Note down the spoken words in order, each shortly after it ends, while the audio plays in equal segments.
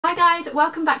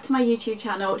welcome back to my YouTube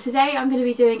channel. Today I'm going to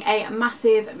be doing a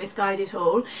massive Missguided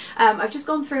haul. I've just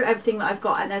gone through everything that I've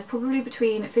got and there's probably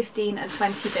between 15 and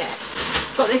 20 bits.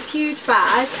 I've got this huge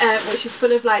bag which is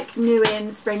full of like new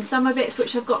in spring summer bits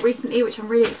which I've got recently, which I'm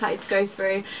really excited to go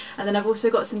through, and then I've also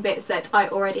got some bits that I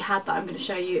already had that I'm going to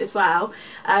show you as well.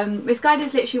 Missguided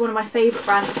is literally one of my favourite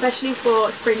brands, especially for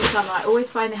spring and summer. I always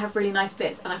find they have really nice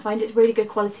bits and I find it's really good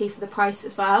quality for the price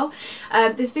as well.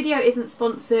 This video isn't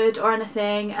sponsored or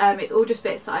anything, it's all just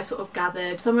bits that I've sort of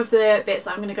gathered. Some of the bits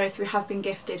that I'm going to go through have been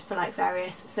gifted for like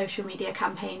various social media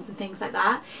campaigns and things like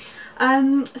that.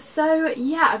 So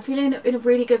yeah, I'm feeling in a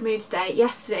really good mood today.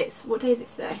 What day is it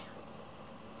today?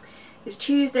 It's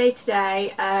Tuesday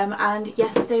today, and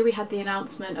yesterday we had the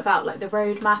announcement about like the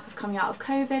roadmap of coming out of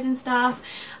COVID and stuff,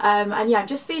 and yeah, I'm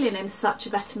just feeling in such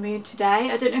a better mood today.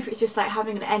 I don't know if it's just like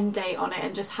having an end date on it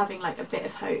and just having like a bit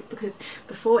of hope, because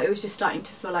before it was just starting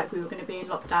to feel like we were going to be in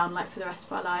lockdown like for the rest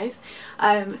of our lives.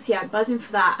 So yeah, I'm buzzing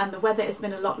for that, and the weather has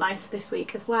been a lot nicer this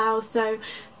week as well, so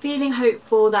feeling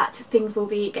hopeful that things will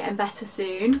be getting better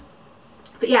soon.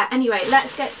 But yeah, anyway,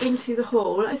 let's get into the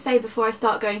haul. Let's say before I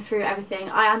start going through everything,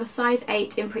 I am a size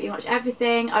 8 in pretty much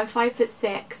everything. I'm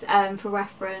 5'6", for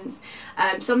reference.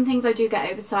 Some things I do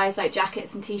get oversized, like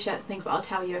jackets and t-shirts and things, but I'll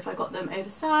tell you if I got them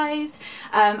oversized.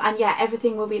 And yeah,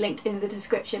 everything will be linked in the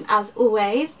description as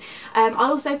always.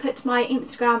 I'll also put my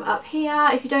Instagram up here.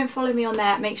 If you don't follow me on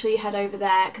there, make sure you head over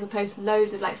there, because I post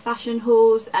loads of like fashion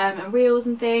hauls and reels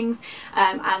and things,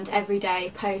 and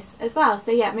everyday posts as well.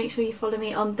 So yeah, make sure you follow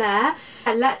me on there.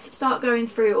 And let's start going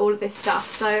through all of this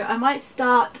stuff. So I might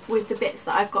start with the bits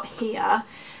that I've got here,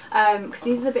 because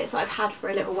these are the bits that I've had for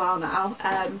a little while now,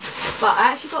 but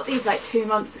I actually got these like 2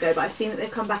 months ago, but I've seen that they've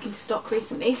come back into stock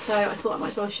recently, so I thought I might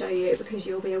as well show you because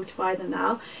you'll be able to buy them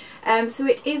now. So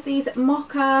it is these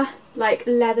mocha like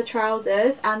leather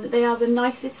trousers, and they are the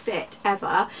nicest fit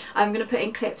ever. I'm going to put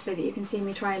in clips so that you can see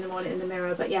me trying them on in the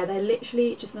mirror, but yeah, they're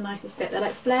literally just the nicest fit. They're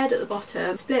like flared at the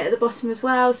bottom, split at the bottom as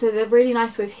well, so they're really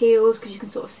nice with heels because you can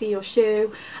sort of see your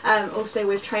shoe, also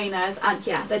with trainers, and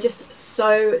yeah, they're just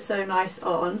so nice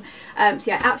on.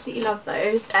 So yeah, absolutely love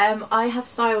those. I have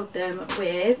styled them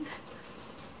with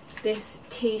this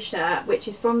t-shirt which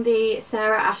is from the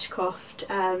Sarah Ashcroft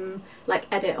like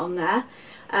edit on there.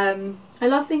 I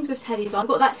love things with teddies on. I've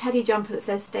got that teddy jumper that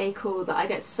says stay cool that I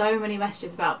get so many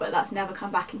messages about, but that's never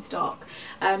come back in stock.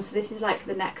 So this is like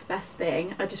the next best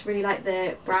thing. I just really like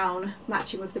the brown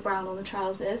matching with the brown on the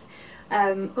trousers.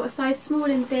 Got a size small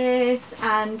in this,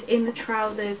 and in the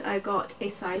trousers I got a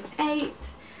size 8.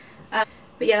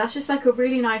 But yeah, that's just like a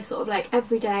really nice sort of like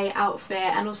everyday outfit,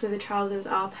 and also the trousers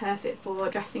are perfect for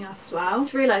dressing up as well. I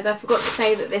just realised I forgot to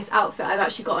say that this outfit I've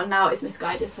actually got on now is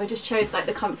Missguided, so I just chose like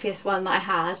the comfiest one that I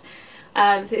had.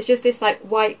 So it's just this like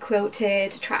white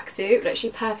quilted tracksuit,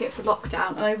 literally perfect for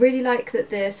lockdown, and I really like that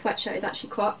the sweatshirt is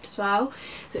actually cropped as well,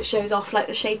 so it shows off like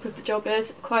the shape of the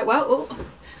joggers quite well.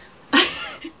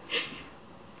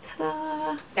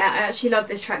 Oh. Yeah, I actually love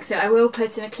this tracksuit. I will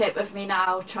put in a clip of me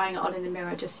now trying it on in the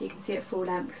mirror just so you can see it full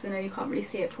length, because I know you can't really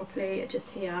see it properly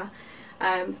just here.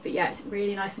 But yeah, it's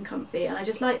really nice and comfy, and I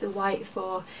just like the white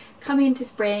for coming into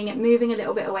spring, moving a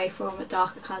little bit away from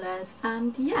darker colours.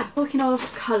 And yeah, talking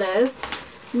of colours,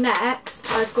 next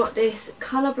I've got this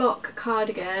colour block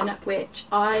cardigan which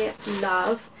I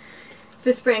love.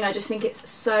 For spring I just think it's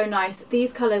so nice.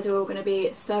 These colours are all going to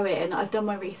be so in. I've done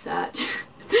my research.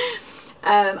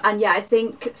 And yeah, I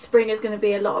think spring is going to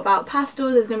be a lot about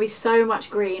pastels. There's going to be so much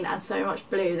green and so much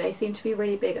blue. They seem to be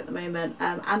really big at the moment,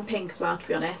 and pink as well, to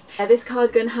be honest. This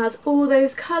cardigan has all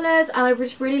those colours, and I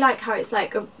just really like how it's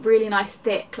like a really nice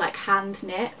thick like hand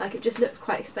knit. Like it just looks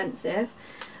quite expensive.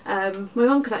 My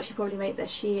mum could actually probably make this.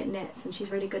 She knits and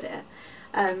she's really good at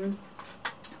it.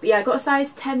 But yeah, I got a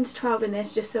size 10 to 12 in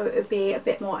this just so it would be a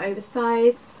bit more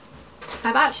oversized.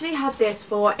 I've actually had this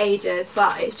for ages,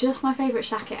 but it's just my favourite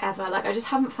jacket ever. Like I just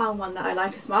haven't found one that I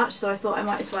like as much, so I thought I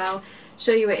might as well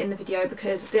show you it in the video,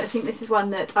 because I think this is one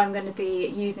that I'm going to be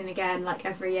using again like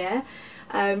every year.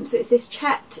 So it's this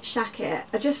checked jacket.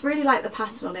 I just really like the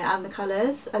pattern on it and the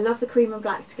colours. I love the cream and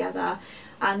black together,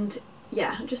 and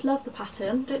yeah, I just love the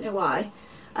pattern, don't know why.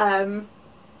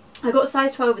 I got a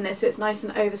size 12 in this, so it's nice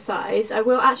and oversized. I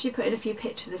will actually put in a few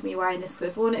pictures of me wearing this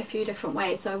because I've worn it a few different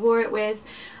ways. So I wore it with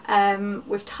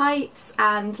tights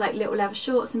and like little leather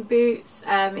shorts and boots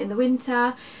in the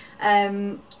winter,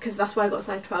 because that's why I got a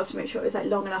size 12, to make sure it was like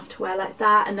long enough to wear like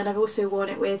that. And then I've also worn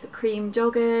it with cream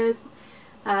joggers.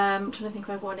 I'm trying to think if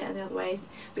I've worn it in the other ways,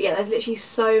 but yeah, there's literally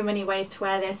so many ways to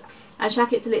wear this, and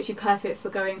jackets are literally perfect for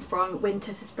going from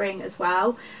winter to spring as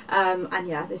well. And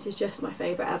yeah, this is just my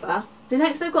favourite ever. So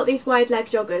next I've got these wide leg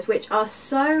joggers, which are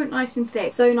so nice and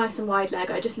thick, so nice and wide leg.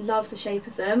 I just love the shape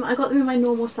of them. I got them in my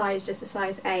normal size, just a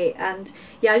size 8, and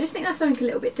yeah, I just think that's something a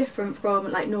little bit different from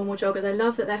like normal joggers. I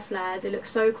love that they're flared, they look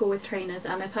so cool with trainers,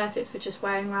 and they're perfect for just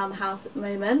wearing around the house at the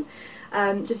moment.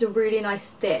 Just a really nice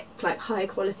thick, like high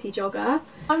quality jogger.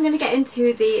 I'm going to get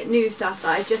into the new stuff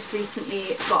that I've just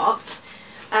recently got.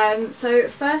 So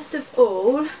first of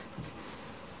all,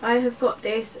 I have got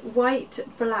this white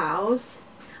blouse.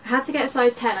 I had to get a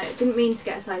size 10, I didn't mean to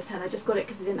get a size 10, I just got it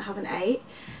because I didn't have an 8.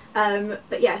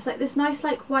 But yeah, it's like this nice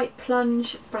like white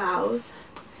plunge blouse,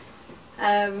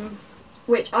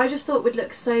 which I just thought would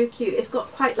look so cute. It's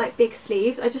got quite like big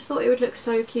sleeves, I just thought it would look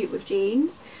so cute with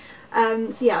jeans.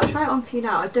 So yeah, I'll try it on for you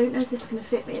now. I don't know if this is going to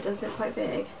fit me, it does look quite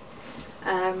big.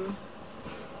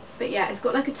 But yeah, it's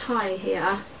got like a tie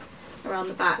here around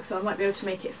the back, so I might be able to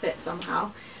make it fit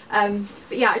somehow.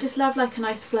 But yeah, I just love like a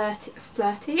nice flirty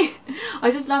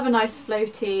I just love a nice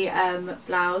floaty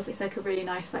blouse. It's like a really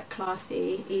nice like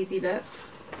classy easy look.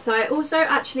 So I also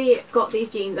actually got these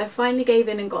jeans. I finally gave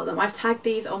in and got them. I've tagged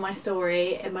these on my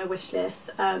story in my wish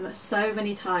list so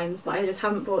many times, but I just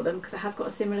haven't bought them because I have got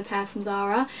a similar pair from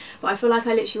Zara, but I feel like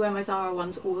I literally wear my Zara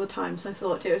ones all the time, so I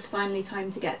thought it was finally time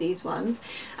to get these ones.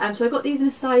 So I got these in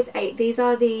a size 8. These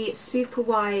are the super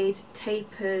wide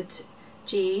tapered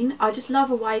jean. I just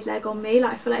love a wide leg on me.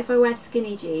 Like I feel like if I wear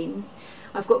skinny jeans,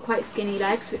 I've got quite skinny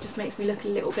legs, so it just makes me look a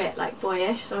little bit like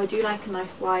boyish, so I do like a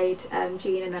nice wide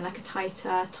jean and then like a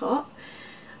tighter top.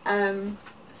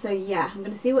 So yeah, I'm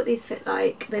going to see what these fit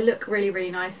like. They look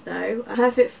really nice though.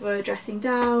 Perfect for dressing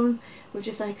down with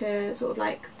just like a sort of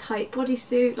like tight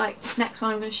bodysuit, like this next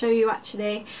one I'm going to show you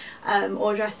actually,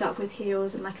 or dressed up with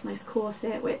heels and like a nice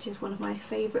corset, which is one of my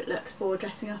favourite looks for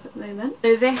dressing up at the moment.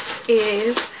 So this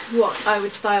is what I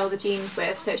would style the jeans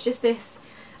with. So it's just this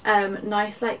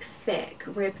nice like thick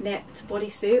rib knit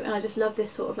bodysuit, and I just love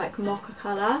this sort of like mocha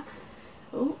colour.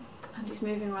 Oh, and he's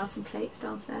moving around some plates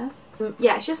downstairs.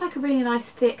 Yeah, it's just like a really nice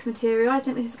thick material. I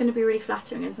think this is going to be really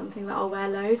flattering and something that I'll wear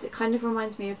loads. It kind of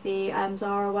reminds me of the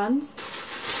Zara ones.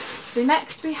 So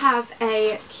next we have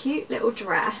a cute little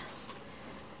dress.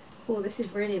 Oh, this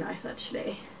is really nice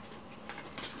actually.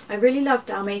 I really love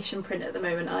Dalmatian print at the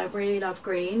moment, and I really love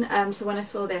green, so when I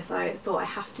saw this I thought I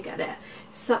have to get it.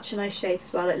 It's such a nice shape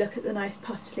as well. Like, look at the nice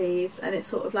puff sleeves, and it's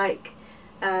sort of like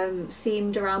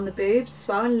seamed around the boobs as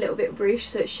well and a little bit ruched,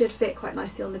 so it should fit quite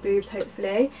nicely on the boobs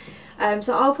hopefully.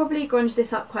 So I'll probably grunge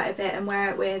this up quite a bit and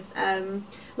wear it with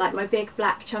like my big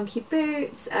black chunky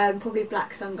boots, probably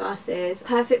black sunglasses.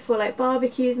 Perfect for like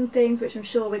barbecues and things, which I'm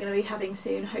sure we're going to be having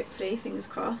soon, hopefully, fingers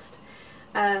crossed.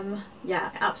 Yeah,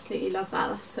 absolutely love that,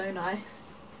 that's so nice.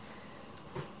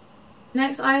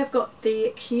 Next I have got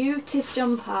the cutest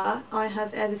jumper I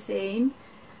have ever seen.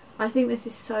 I think this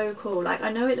is so cool. Like,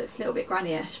 I know it looks a little bit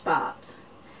granny-ish, but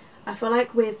I feel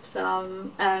like with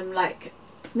some like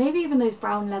maybe even those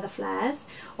brown leather flares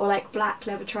or like black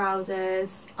leather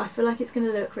trousers, I feel like it's going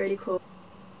to look really cool.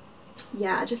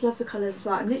 Yeah, I just love the colours as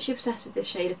well. I'm literally obsessed with this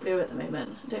shade of blue at the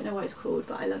moment. I don't know what it's called,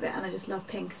 but I love it, and I just love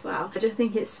pink as well. I just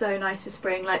think it's so nice for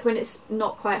spring. Like, when it's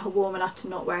not quite warm enough to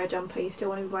not wear a jumper, you still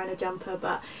want to be wearing a jumper,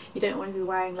 but you don't want to be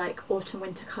wearing like autumn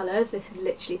winter colours. This is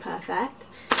literally perfect.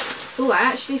 Oh, I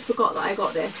actually forgot that I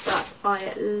got this, but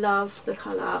I love the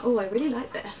colour. Oh, I really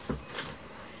like this.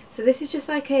 So this is just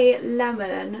like a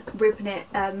lemon rib knit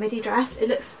midi dress. It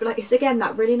looks like it's again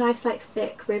that really nice like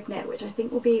thick rib knit, which I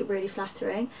think will be really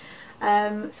flattering.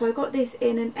 So I got this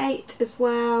in an 8 as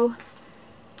well.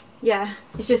 Yeah,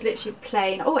 it's just literally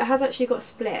plain. Oh, it has actually got a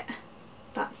split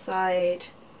that side.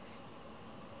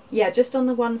 Yeah, just on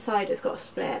the one side it's got a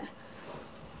split.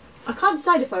 I can't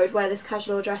decide if I would wear this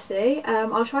casual or dressy.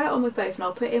 I'll try it on with both and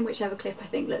I'll put in whichever clip I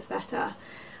think looks better.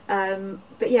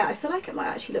 But yeah, I feel like it might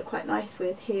actually look quite nice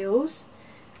with heels.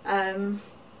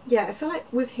 Yeah, I feel like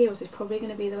with heels is probably going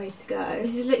to be the way to go.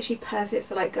 This is literally perfect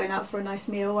for like going out for a nice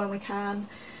meal when we can.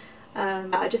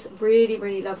 I just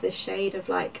really love this shade of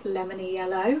like lemony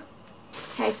yellow.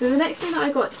 Okay, so the next thing that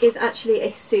I got is actually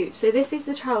a suit. So this is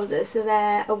the trousers. So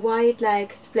they're a wide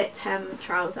leg split hem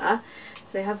trouser.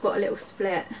 So they have got a little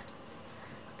split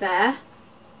there.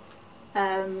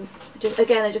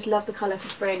 Again, I just love the colour for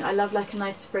spring. I love like a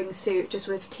nice spring suit just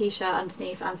with t-shirt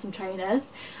underneath and some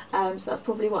trainers. So that's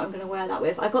probably what I'm going to wear that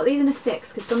with. I got these in a 6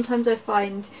 because sometimes I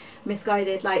find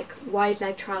Missguided like wide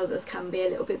leg trousers can be a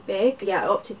little bit big. Yeah, I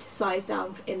opted to size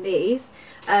down in these.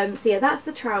 So yeah, that's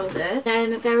the trousers.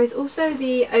 Then there is also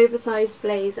the oversized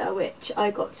blazer which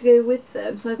I got to go with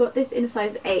them. So I got this in a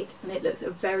size 8 and it looks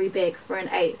very big for an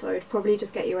 8, so I would probably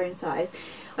just get your own size.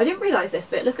 I didn't realise this,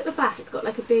 but look at the back, it's got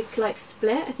like a big like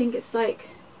split. I think it's like,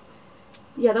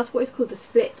 yeah, that's what it's called, the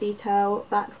split detail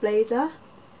back blazer.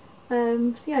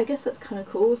 So yeah, I guess that's kind of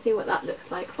cool. We'll see what that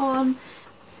looks like on.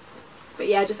 But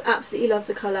yeah, I just absolutely love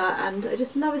the colour, and I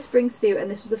just love a spring suit,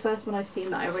 and this was the first one I've seen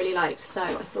that I really liked, so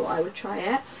I thought I would try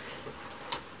it.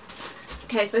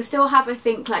 Okay, so I still have, I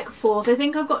think, like 4. So I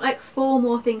think I've got like 4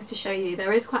 more things to show you.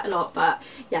 There is quite a lot, but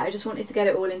yeah, I just wanted to get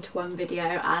it all into one video.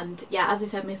 And yeah, as I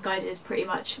said, Missguided is pretty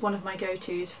much one of my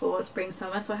go-tos for spring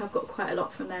summer, so I have got quite a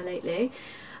lot from there lately.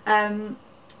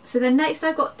 So then next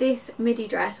I got this midi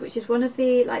dress, which is one of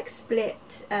the like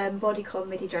split bodycon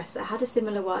midi dresses. I had a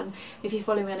similar one. If you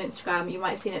follow me on Instagram, you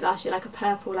might have seen it last year, like a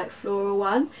purple like floral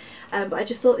one. But I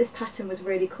just thought this pattern was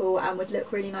really cool and would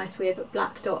look really nice with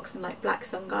black docks and like black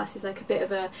sunglasses, like a bit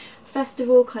of a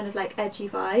festival kind of like edgy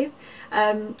vibe.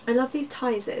 I love these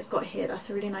ties that it's got here.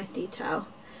 That's a really nice detail.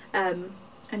 And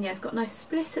yeah, it's got a nice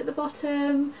split at the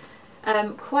bottom,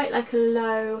 quite like a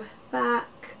low back.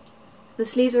 The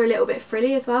sleeves are a little bit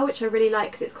frilly as well, which I really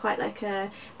like because it's quite like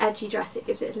a edgy dress. It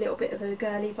gives it a little bit of a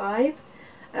girly vibe.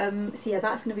 So yeah,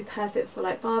 that's going to be perfect for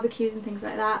like barbecues and things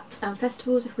like that, and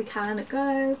festivals if we can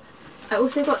go. I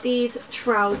also got these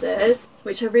trousers,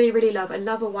 which I really love. I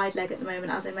love a wide leg at the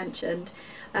moment, as I mentioned,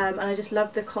 and I just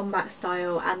love the combat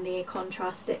style and the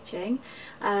contrast stitching.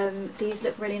 These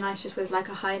look really nice just with like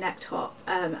a high neck top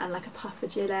and like a puffer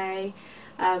gilet,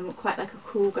 quite like a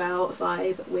cool girl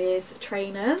vibe with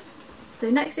trainers. So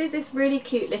next is this really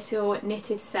cute little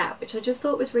knitted set, which I just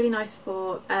thought was really nice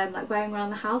for like wearing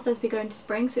around the house as we go into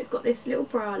spring. So it's got this little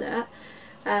bralette,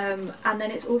 and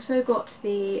then it's also got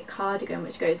the cardigan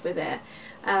which goes with it,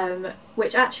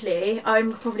 which actually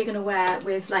I'm probably going to wear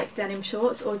with like denim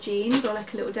shorts or jeans or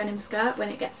like a little denim skirt when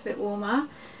it gets a bit warmer.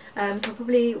 So I'll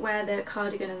probably wear the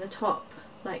cardigan and the top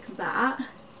like that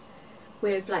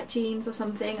with like jeans or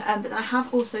something, but then I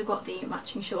have also got the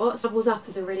matching shorts. Doubles up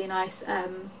as a really nice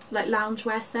like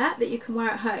loungewear set that you can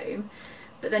wear at home,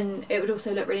 but then it would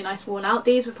also look really nice worn out.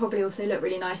 These would probably also look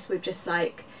really nice with just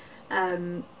like a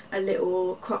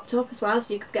little crop top as well,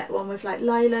 so you could get one with like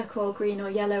lilac or green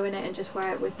or yellow in it and just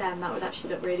wear it with them. That would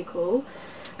actually look really cool.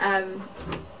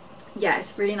 Yeah,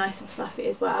 it's really nice and fluffy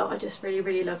as well. I just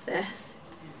really love this.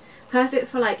 Perfect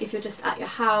for like if you're just at your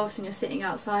house and you're sitting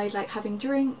outside like having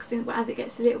drinks as it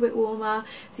gets a little bit warmer,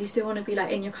 so you still want to be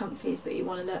like in your comfies but you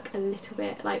want to look a little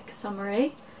bit like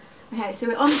summery. Okay, so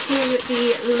we're on to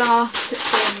the last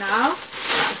thing now.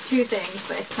 That's 2 things,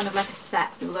 but it's kind of like a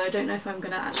set, although I don't know if I'm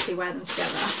going to actually wear them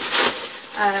together.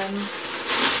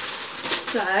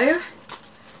 So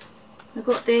I've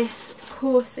got this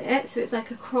corset, so it's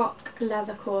like a croc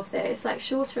leather corset. It's like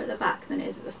shorter at the back than it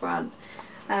is at the front.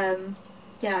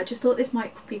 Yeah, I just thought this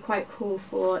might be quite cool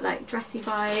for like dressy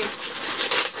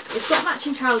vibes. It's got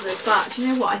matching trousers, but do you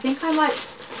know what? I think I might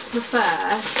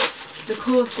prefer the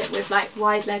corset with like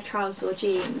wide leg trousers or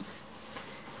jeans,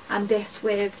 and this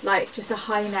with like just a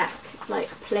high neck like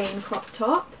plain crop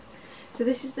top. So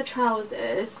this is the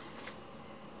trousers,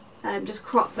 just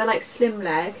crop. They're like slim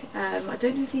leg. I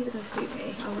don't know if these are going to suit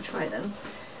me. I will try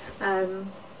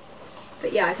them.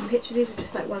 But yeah, I can picture these with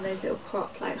just like one of those little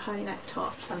crop like high neck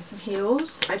tops and some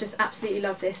heels. I just absolutely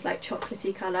love this like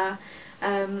chocolatey colour.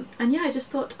 And yeah, I just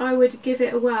thought I would give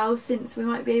it a whirl since we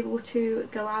might be able to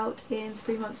go out in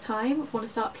 3 months' time. I want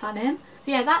to start planning. So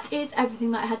yeah, that is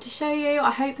everything that I had to show you. I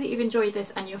hope that you've enjoyed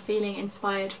this and you're feeling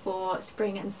inspired for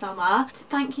spring and summer. So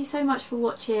thank you so much for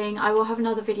watching. I will have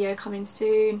another video coming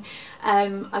soon.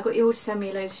 I got you all to send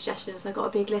me loads of suggestions. I got a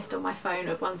big list on my phone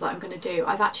of ones that I'm going to do.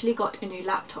 I've actually got a new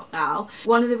laptop now.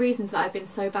 One of the reasons that I've been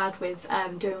so bad with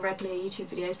doing regular YouTube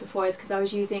videos before is because I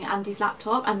was using Andy's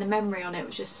laptop and the memory on it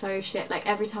was just so shit. Like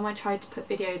every time I tried to put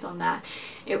videos on there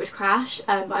it would crash,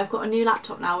 but I've got a new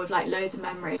laptop now with like loads of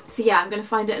memory. So yeah, I'm going to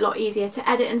find it a lot easier to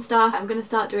edit and stuff. I'm going to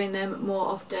start doing them more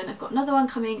often. I've got another one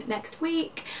coming next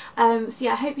week. So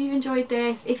yeah, I hope you've enjoyed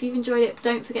this. If you've enjoyed it,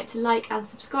 don't forget to like and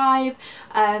subscribe,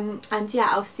 and yeah,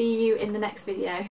 I'll see you in the next video.